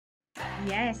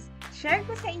Yes, share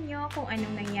ko sa inyo kung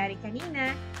anong nangyari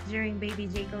kanina during baby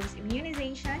Jacob's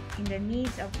immunization in the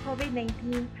midst of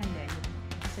COVID-19 pandemic.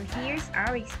 So here's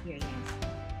our experience.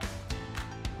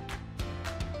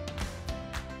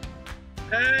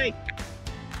 Hi!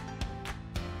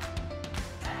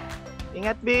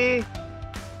 Ingat, B!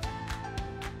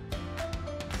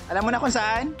 Alam mo na kung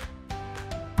saan?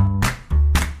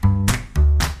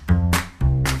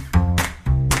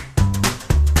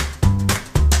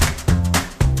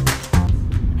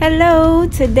 Hello!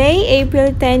 Today,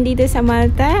 April 10 dito sa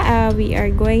Malta, we are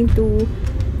going to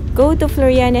go to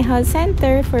Floriana Health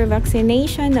Center for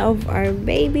vaccination of our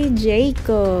baby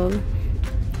Jacob.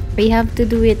 We have to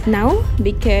do it now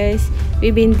because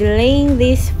we've been delaying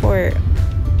this for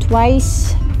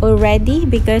twice already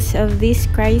because of this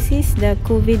crisis, the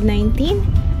COVID-19.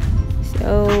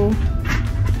 So,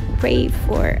 pray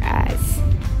for us.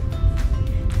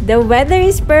 The weather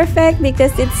is perfect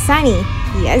because it's sunny.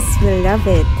 Yes, we love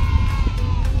it.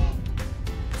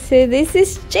 So this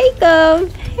is Jacob.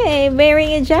 Hey,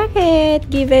 wearing a jacket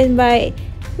given by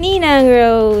Ninang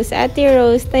Rose. Ate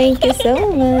Rose, thank you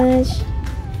so much.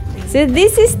 So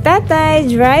this is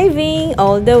Tatay driving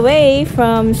all the way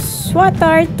from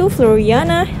Swatar to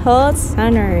Floriana Health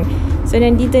Center. So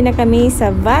nandito na kami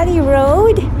sa Valley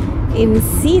Road,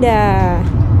 Imsida.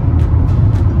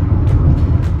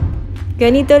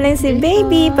 Ganito lang si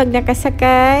baby pag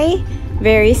nakasakay.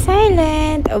 Very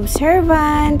silent,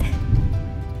 observant,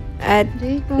 at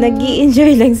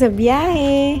nag-i-enjoy lang sa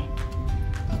biyahe.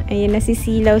 Ayun,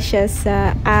 nasisilaw siya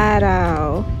sa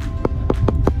araw.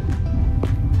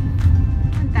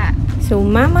 So,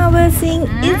 Mama will sing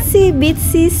Itsy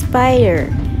Bitsy Spider.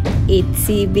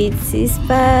 Itsy Bitsy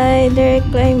Spider,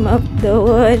 climb up the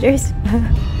water spout.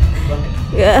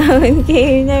 When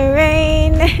came the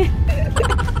rain.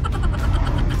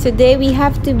 Today, we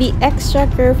have to be extra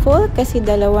careful kasi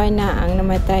dalawa na ang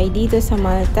namatay dito sa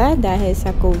Malta dahil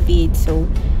sa COVID. So,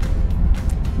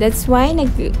 that's why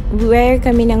nag-wear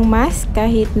kami ng mask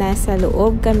kahit nasa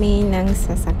loob kami ng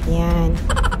sasakyan.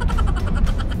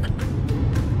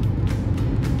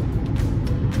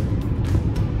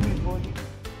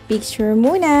 Picture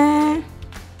muna.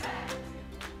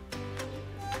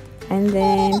 And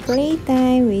then,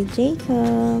 playtime with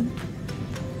Jacob.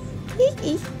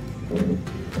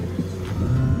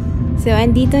 So,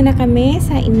 andito na kami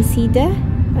sa Imsida,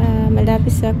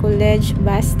 malapit sa college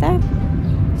bus stop.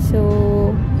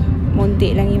 So,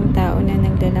 munti lang yung tao na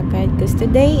naglalakad because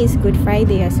today is Good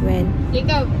Friday as well.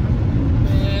 Jacob!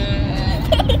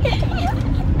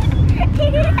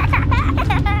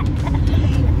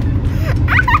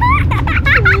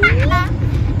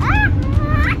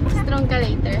 Strong ka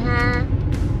later, ha?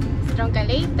 Strong ka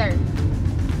later.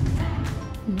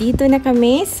 Dito na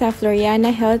kami sa Floriana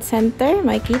Health Center.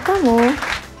 Makikita mo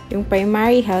yung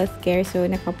primary healthcare. So,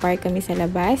 nakapark kami sa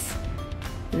labas.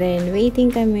 Then,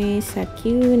 waiting kami sa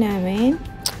queue namin.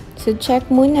 So, check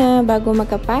muna bago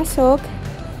makapasok.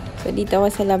 So, dito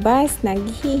ako sa labas.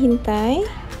 Naghihintay.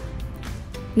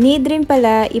 Need rin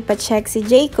pala ipacheck si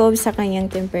Jacob sa kanyang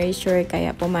temperature.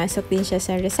 Kaya pumasok din siya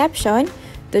sa reception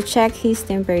to check his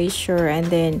temperature. And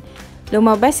then,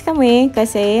 lumabas kami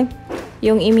kasi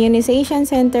yung immunization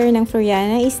center ng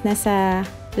Floriana is nasa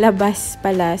labas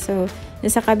pala. So,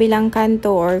 nasa kabilang kanto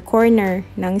or corner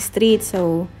ng street.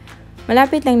 So,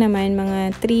 malapit lang naman,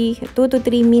 mga 2 to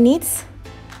 3 minutes.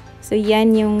 So,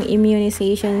 yan yung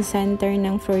immunization center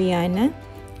ng Floriana.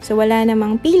 So, wala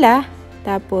namang pila.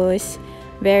 Tapos,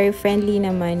 very friendly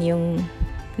naman yung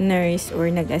nurse or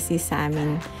nag-assist sa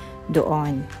amin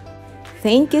doon.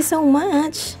 Thank you so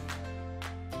much!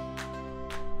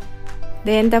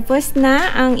 Then, tapos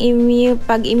na ang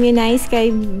pag-immunize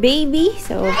kay baby.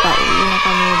 So, pauwi na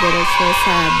kami diretso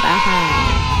sa bahay.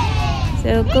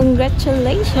 So,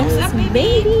 congratulations,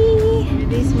 baby!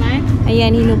 This month?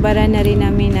 Ayan, hinubaran na rin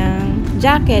namin ng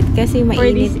jacket kasi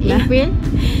mainit na. April?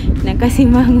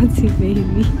 Nakasimangot si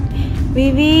baby.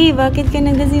 Baby, bakit ka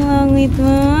nagkasimangot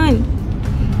man?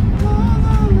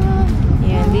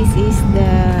 Ayan, this is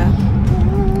the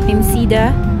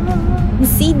Imsida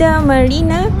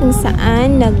Marina kung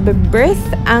saan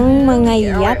nagbe-birth ang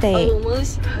mga yate.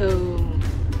 Almost home.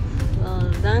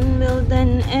 Well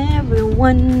done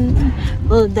everyone.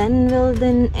 Well done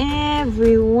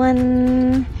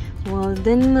everyone. Well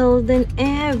done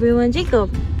everyone. Jacob!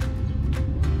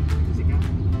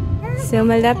 So,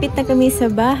 malapit na kami sa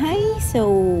bahay.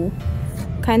 So,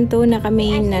 kanto na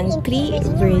kami ng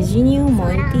 3 Virginia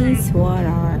Montes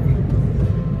Water.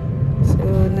 So,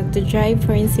 nagto-drive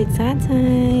for si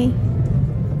Tatay.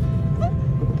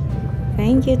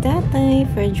 Thank you, Tatay,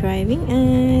 for driving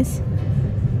us.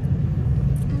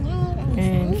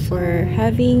 And for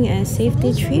having a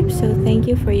safety trip. So thank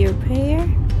you for your prayer.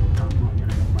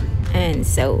 And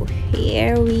so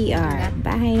here we are.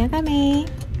 Bahay na kami.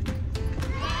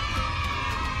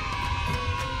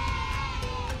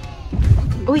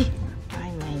 Uy!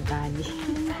 Oh my God.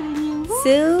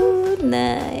 So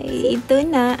nice. Ito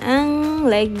na ang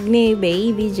leg ni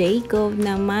Baby Jacob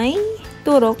na may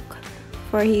turok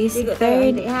for his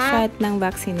third shot ng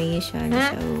vaccination.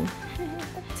 So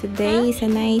today is a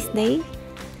nice day.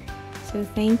 So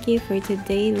thank you for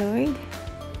today, Lord.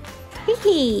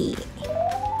 Hihi!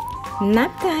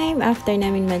 Nap time after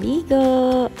namin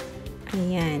maligo.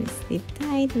 Ayan. Sleep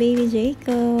tight, Baby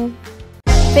Jacob.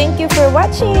 Thank you for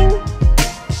watching!